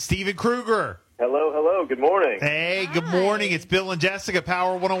Steven Krueger. Hello. Good morning. Hey, good morning. It's Bill and Jessica,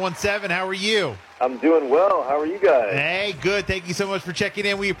 Power 1017. How are you? I'm doing well. How are you guys? Hey, good. Thank you so much for checking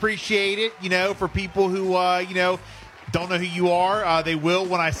in. We appreciate it. For people who, don't know who you are, they will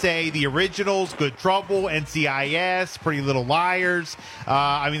when I say the originals, Good Trouble, NCIS, Pretty Little Liars.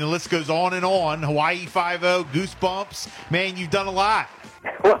 The list goes on and on. Hawaii Five-0, Goosebumps. Man, you've done a lot.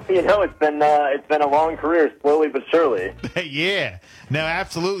 Well, it's been a long career, slowly but surely. Yeah. No,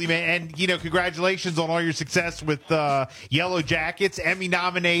 absolutely, man. And, congratulations on all your success with Yellowjackets, Emmy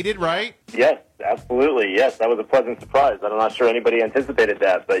nominated, right? Yes, absolutely. Yes, that was a pleasant surprise. I'm not sure anybody anticipated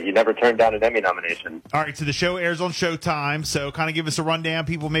that, but you never turned down an Emmy nomination. All right, so the show airs on ShowTime, so kind of give us a rundown.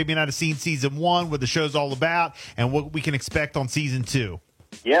 People maybe not have seen Season 1, what the show's all about, and what we can expect on Season 2.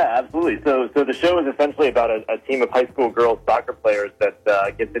 Yeah, absolutely. So the show is essentially about a team of high school girls soccer players that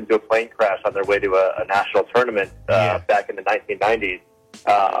gets into a plane crash on their way to a national tournament back in the 1990s,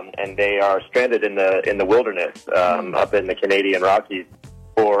 and they are stranded in the wilderness up in the Canadian Rockies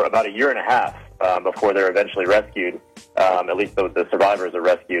for about a year and a half before they're eventually rescued. At least the survivors are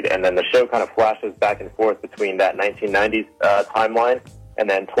rescued, and then the show kind of flashes back and forth between that 1990s timeline and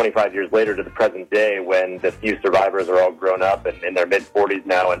then 25 years later to the present day when the few survivors are all grown up and in their mid-40s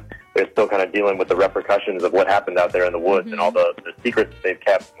now, and they're still kind of dealing with the repercussions of what happened out there in the woods and all the secrets they've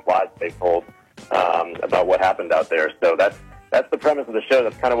kept and the lies they've told about what happened out there. So that's the premise of the show.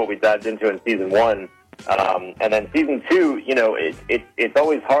 That's kind of what we dived into in Season 1. And then Season 2, it's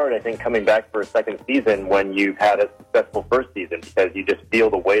always hard, I think, coming back for a second season when you've had a successful first season because you just feel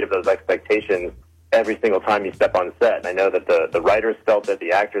the weight of those expectations every single time you step on set. And I know that the writers felt it,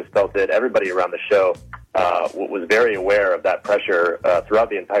 the actors felt it, everybody around the show was very aware of that pressure throughout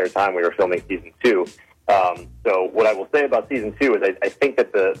the entire time we were filming Season 2. So what I will say about Season 2 is I think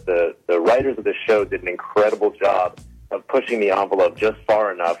that the writers of the show did an incredible job of pushing the envelope just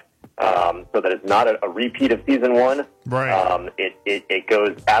far enough so that it's not a repeat of Season 1. Right. It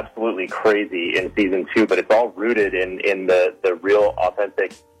goes absolutely crazy in Season 2, but it's all rooted in the real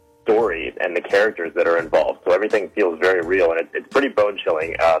authentic story and the characters that are involved. So everything feels very real, and it's pretty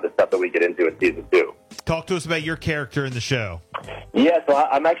bone-chilling, the stuff that we get into in Season 2. Talk to us about your character in the show. Yeah, so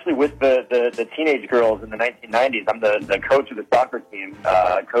I'm actually with the teenage girls in the 1990s. I'm the coach of the soccer team,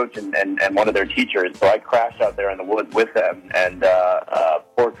 coach and one of their teachers. So I crash out there in the woods with them. And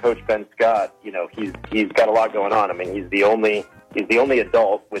poor Coach Ben Scott, he's got a lot going on. I mean, he's the only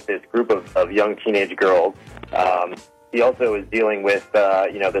adult with this group of young teenage girls. He also is dealing with,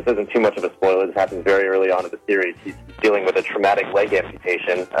 this isn't too much of a spoiler. This happens very early on in the series. He's dealing with a traumatic leg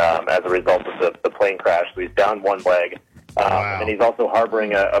amputation as a result of the plane crash. So he's down one leg. Wow. And he's also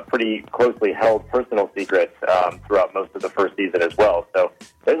harboring a pretty closely held personal secret throughout most of the first season as well. So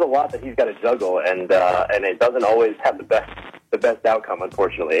there's a lot that he's got to juggle, and it doesn't always have the best outcome,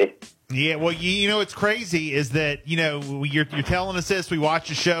 unfortunately. Yeah, well, what's crazy is that, you're telling us this, we watch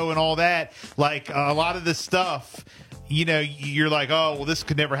the show and all that, like a lot of this stuff, you're like, oh, well, this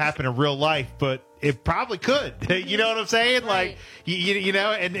could never happen in real life, but it probably could. You know what I'm saying? Right. Like,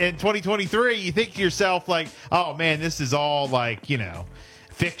 in 2023, you think to yourself like, oh man, this is all like,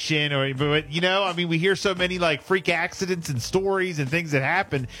 fiction but we hear so many like freak accidents and stories and things that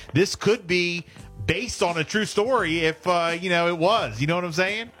happen. This could be based on a true story if, it was. You know what I'm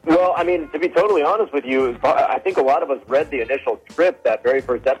saying? Well, to be totally honest with you, I think a lot of us read the initial script, that very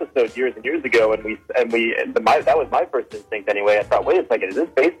first episode years and years ago, and that was my first instinct anyway. I thought, wait a second, is this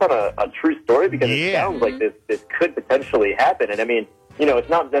based on a true story? Because it sounds like this could potentially happen. And it's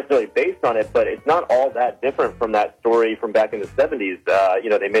not necessarily based on it, but it's not all that different from that story from back in the 70s.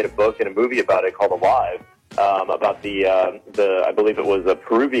 They made a book and a movie about it called Alive, about the I believe it was a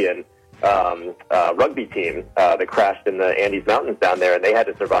Peruvian rugby team that crashed in the Andes Mountains down there, and they had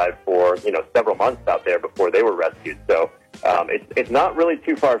to survive for several months out there before they were rescued. So it's not really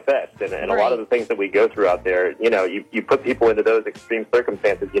too far-fetched, and a lot of the things that we go through out there, you put people into those extreme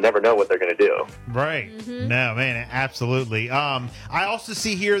circumstances, you never know what they're going to do. Right. Mm-hmm. No, man, absolutely. I also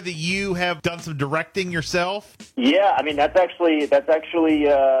see here that you have done some directing yourself. Yeah, that's actually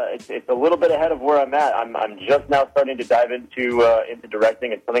it's a little bit ahead of where I'm at. I'm just now starting to dive into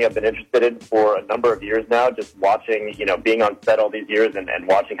directing. It's something I've been interested in for a number of years now. Just watching, being on set all these years and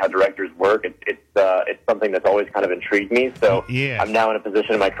watching how directors work. It's something that's always kind of intrigued me. So yeah. I'm now in a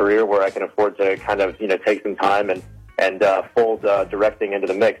position in my career where I can afford to kind of take some time and fold directing into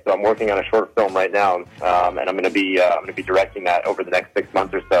the mix. So I'm working on a short film right now, and I'm going to be directing that over the next 6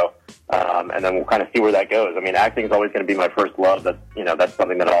 months or so, and then we'll kind of see where that goes. Acting is always going to be my first love. That's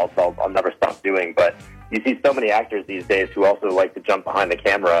something that I'll never stop doing. But you see so many actors these days who also like to jump behind the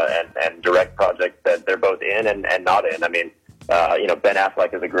camera and direct projects that they're both in and not in. Ben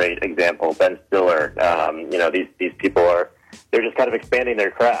Affleck is a great example. Ben Stiller. These people they're just kind of expanding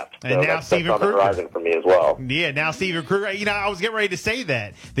their craft. So and now that's Steven on the Krueger. horizon for me as well. Yeah, now Steven Krueger. I was getting ready to say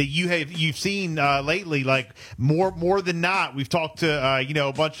that you've seen lately, like more than not. We've talked to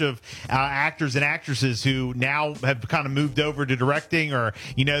a bunch of actors and actresses who now have kind of moved over to directing, or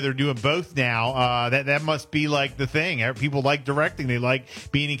they're doing both now. That must be like the thing. People like directing. They like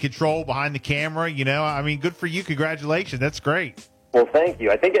being in control behind the camera. Good for you. Congratulations. That's great. Well, thank you.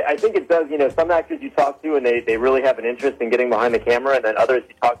 I think it does. Some actors you talk to and they really have an interest in getting behind the camera, and then others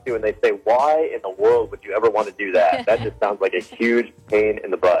you talk to and they say, "Why in the world would you ever want to do that?" That just sounds like a huge pain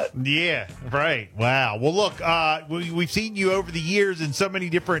in the butt. Yeah, right. Wow. Well, look, we've seen you over the years in so many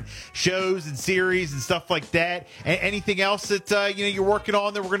different shows and series and stuff like that. Anything else that you're working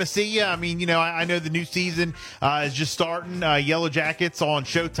on that we're going to see you? I know the new season is just starting. Yellowjackets on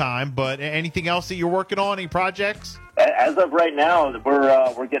ShowTime, but anything else that you're working on? Any projects? As of right now,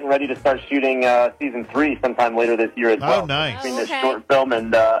 we're getting ready to start shooting season 3 sometime later this year as well. Oh, nice! Between this short film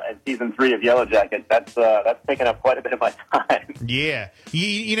and season 3 of Yellowjackets, that's taken up quite a bit of my time. Yeah,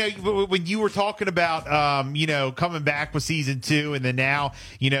 when you were talking about coming back with season 2, and then now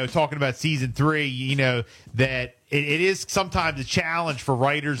talking about season 3, that it is sometimes a challenge for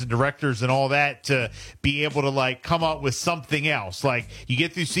writers and directors and all that to be able to like come up with something else. Like you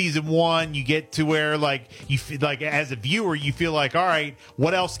get through season 1, you get to where like you feel like as a viewer you feel like, all right,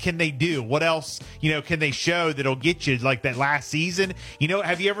 what else can they do? What else can they show that'll get you like that last season?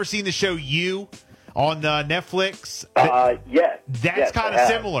 Have you ever seen the show You on Netflix? Yes. That's kind of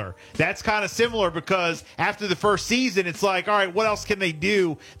similar. That's kind of similar because after the first season, it's like, all right, what else can they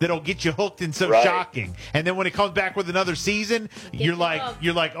do that'll get you hooked and so shocking? And then when it comes back with another season, you're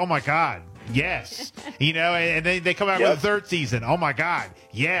like, oh my God, yes. And then they come out with a third season. Oh my God,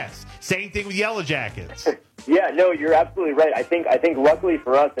 yes. Same thing with Yellowjackets. Yeah, no, you're absolutely right. I think luckily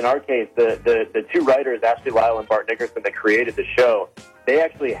for us, in our case, the two writers, Ashley Lyle and Bart Nickerson, that created the show, they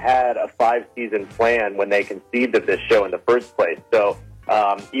actually had a 5-season plan when they conceived of this show in the first place. So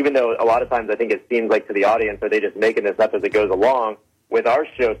even though a lot of times I think it seems like to the audience, are they just making this up as it goes along? With our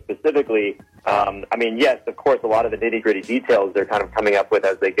show specifically, yes, of course, a lot of the nitty-gritty details they're kind of coming up with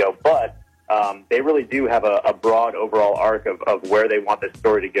as they go, but they really do have a broad overall arc of where they want this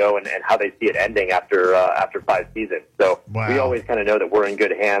story to go and how they see it ending after 5 seasons. So we always kind of know that we're in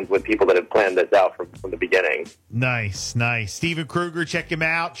good hands with people that have planned this out from the beginning. Nice. Steven Krueger, check him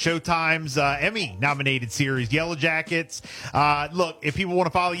out. Showtime's Emmy-nominated series, Yellowjackets. Look, if people want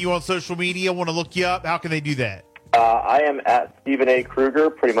to follow you on social media, want to look you up, how can they do that? I am at Stephen A. Krueger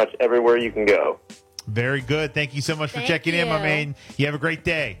pretty much everywhere you can go. Very good. Thank you so much for checking in, my man. You have a great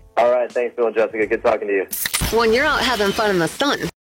day. All right. Thanks, Bill and Jessica. Good talking to you. When you're out having fun in the sun,